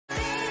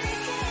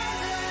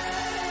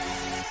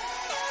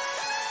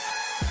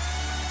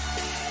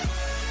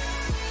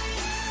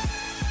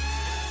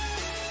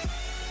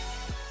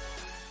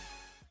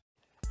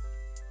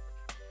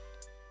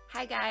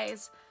Hi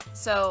guys!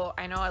 So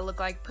I know I look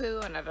like poo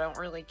and I don't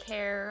really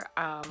care.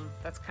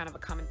 That's kind of a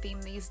common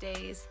theme these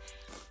days.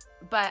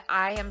 But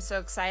I am so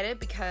excited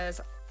because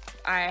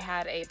I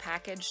had a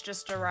package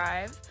just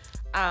arrive.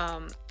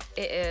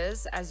 It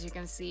is, as you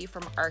can see,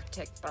 from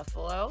Arctic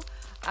Buffalo.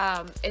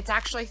 It's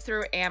actually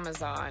through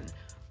Amazon,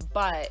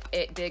 but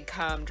it did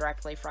come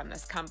directly from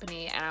this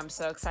company, and I'm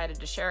so excited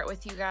to share it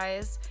with you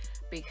guys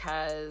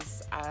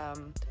because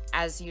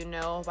as you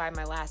know by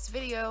my last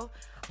video,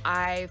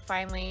 I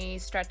finally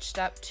stretched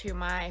up to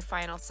my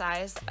final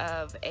size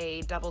of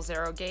a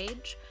 00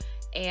 gauge,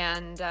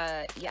 and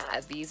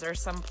yeah, these are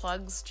some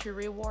plugs to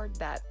reward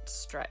that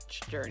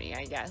stretch journey,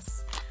 I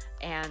guess.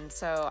 And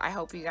so I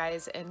hope you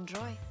guys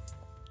enjoy.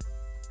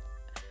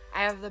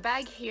 I have the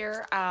bag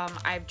here.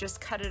 I've just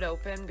cut it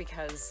open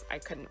because I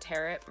couldn't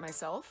tear it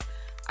myself.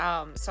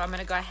 So I'm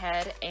gonna go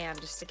ahead and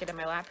just stick it in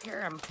my lap here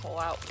and pull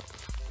out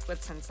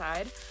what's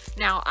inside.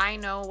 Now I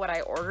know what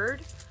I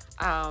ordered.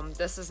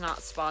 This is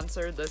not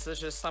sponsored. This is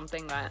just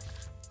something that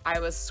I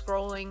was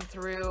scrolling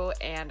through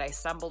and I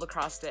stumbled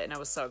across it and I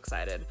was so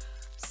excited.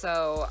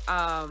 So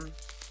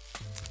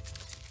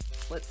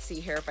let's see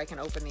here if I can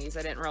open these.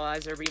 I didn't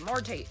realize there'd be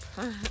more tape.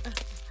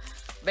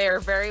 They're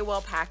very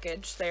well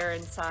packaged. They're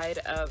inside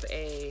of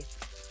a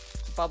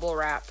bubble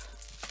wrap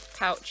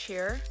pouch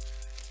here.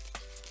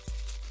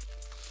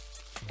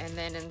 And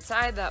then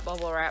inside that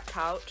bubble wrap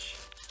pouch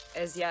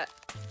is yet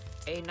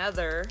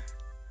another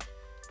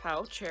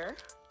pouch here.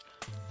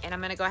 And I'm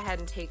going to go ahead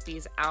and take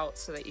these out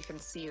so that you can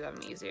see them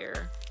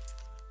easier.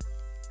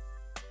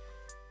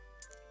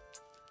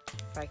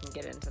 If I can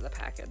get into the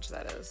package,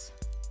 that is.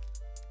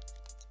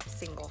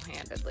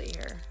 Single-handedly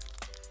here.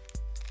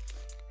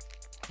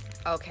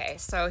 Okay,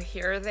 so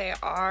here they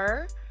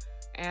are.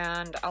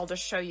 And I'll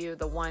just show you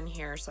the one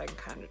here so I can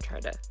kind of try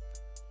to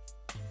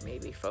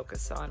maybe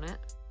focus on it.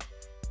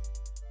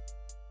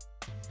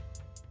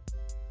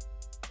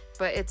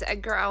 But it's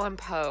Edgar Allan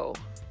Poe.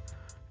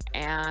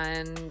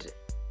 And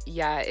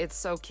yeah, it's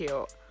so cute.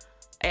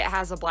 It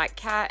has a black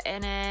cat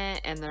in it,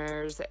 and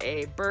there's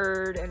a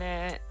bird in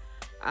it.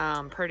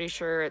 I'm pretty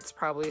sure it's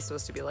probably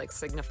supposed to be like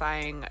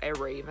signifying a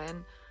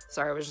raven.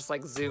 Sorry, I was just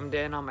like zoomed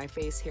in on my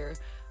face here.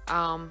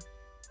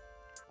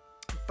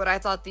 But I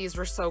thought these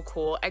were so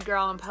cool. Edgar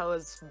Allan Poe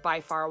is by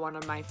far one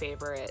of my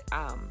favorite,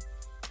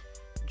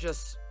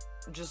 just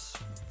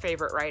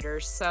favorite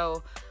writers.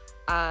 So,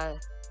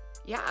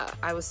 yeah,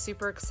 I was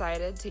super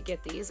excited to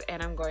get these,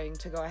 and I'm going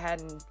to go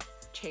ahead and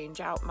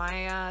change out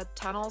my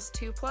tunnels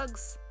to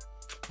plugs.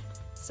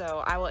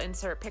 So I will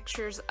insert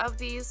pictures of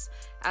these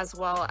as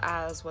well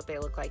as what they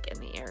look like in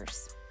the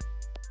ears.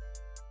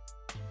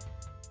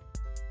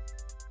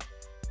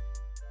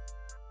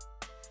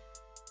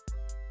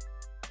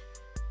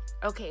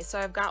 Okay, so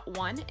I've got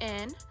one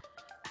in,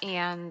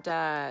 and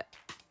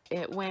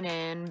it went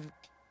in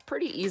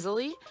pretty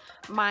easily.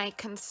 My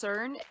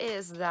concern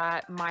is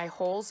that my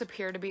holes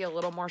appear to be a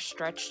little more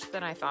stretched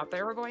than I thought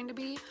they were going to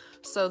be.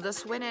 So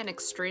this went in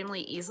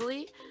extremely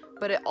easily,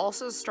 but it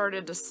also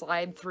started to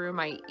slide through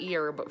my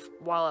ear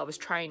while I was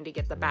trying to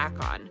get the back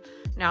on.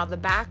 Now the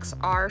backs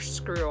are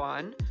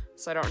screw-on,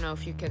 so I don't know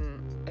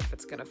if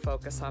it's gonna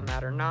focus on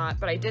that or not,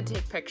 but I did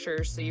take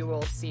pictures, so you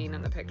will have seen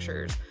in the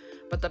pictures.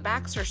 But the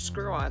backs are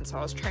screw-on, so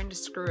I was trying to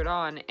screw it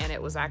on, and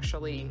it was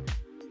actually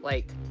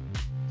like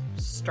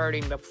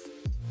starting to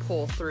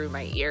pull through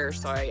my ear,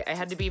 so I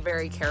had to be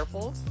very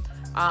careful.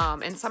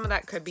 And some of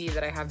that could be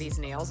that I have these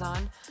nails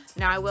on.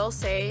 Now I will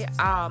say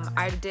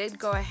I did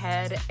go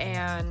ahead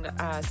and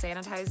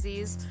sanitize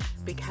these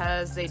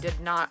because they did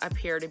not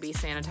appear to be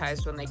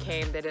sanitized when they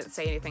came. They didn't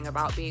say anything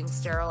about being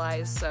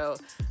sterilized, so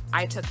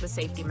I took the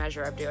safety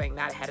measure of doing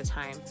that ahead of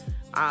time.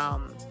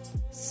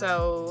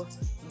 So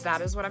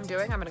that is what I'm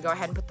doing. I'm gonna go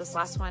ahead and put this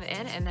last one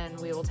in, and then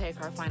we will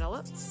take our final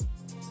looks.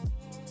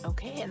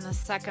 Okay, and the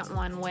second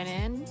one went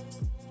in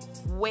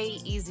way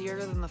easier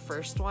than the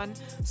first one,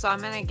 so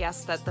I'm gonna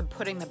guess that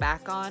putting the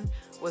back on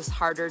was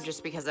harder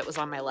just because it was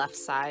on my left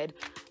side,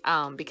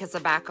 because the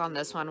back on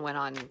this one went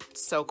on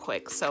so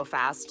quick, so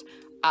fast.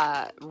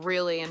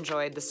 Really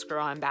enjoyed the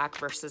screw-on back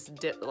versus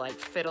like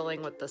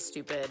fiddling with the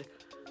stupid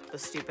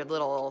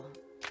little,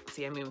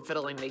 see, I'm even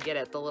fiddling to get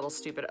it, the little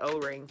stupid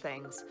O-ring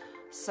things.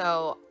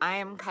 So I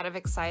am kind of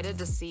excited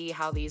to see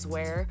how these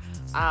wear.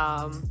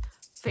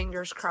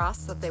 Fingers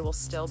crossed that they will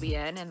still be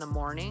in the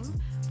morning,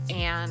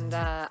 and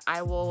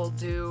I will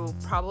do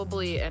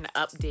probably an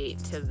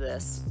update to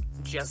this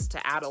just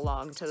to add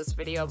along to this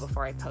video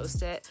before I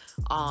post it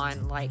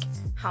on like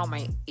how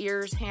my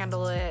ears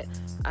handle it,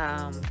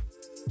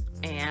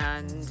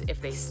 and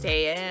if they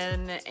stay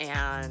in,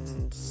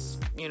 and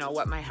you know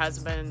what my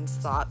husband's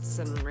thoughts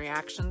and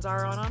reactions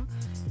are on them.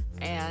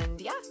 And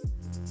yeah,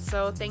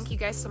 so thank you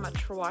guys so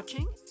much for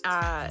watching.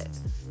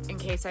 In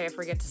case I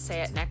forget to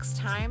say it next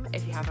time,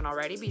 if you haven't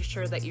already, be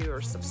sure that you are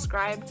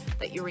subscribed,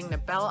 that you ring the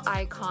bell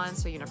icon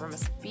so you never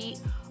miss a beat.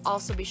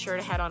 Also be sure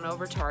to head on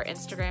over to our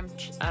Instagram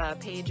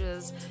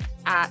pages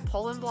at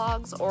Poland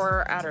Vlogs,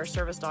 or at our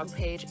service dog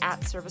page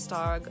at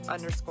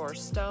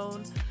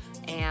servicedog_stone.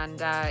 And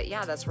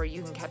yeah, that's where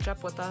you can catch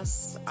up with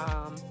us.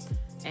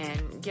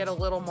 and get a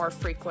little more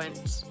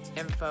frequent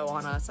info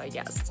on us, I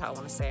guess is how I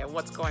want to say it,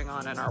 what's going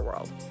on in our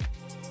world.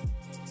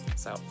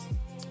 So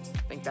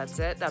I think that's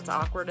it. That's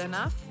awkward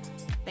enough.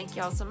 Thank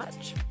you all so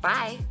much.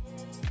 Bye.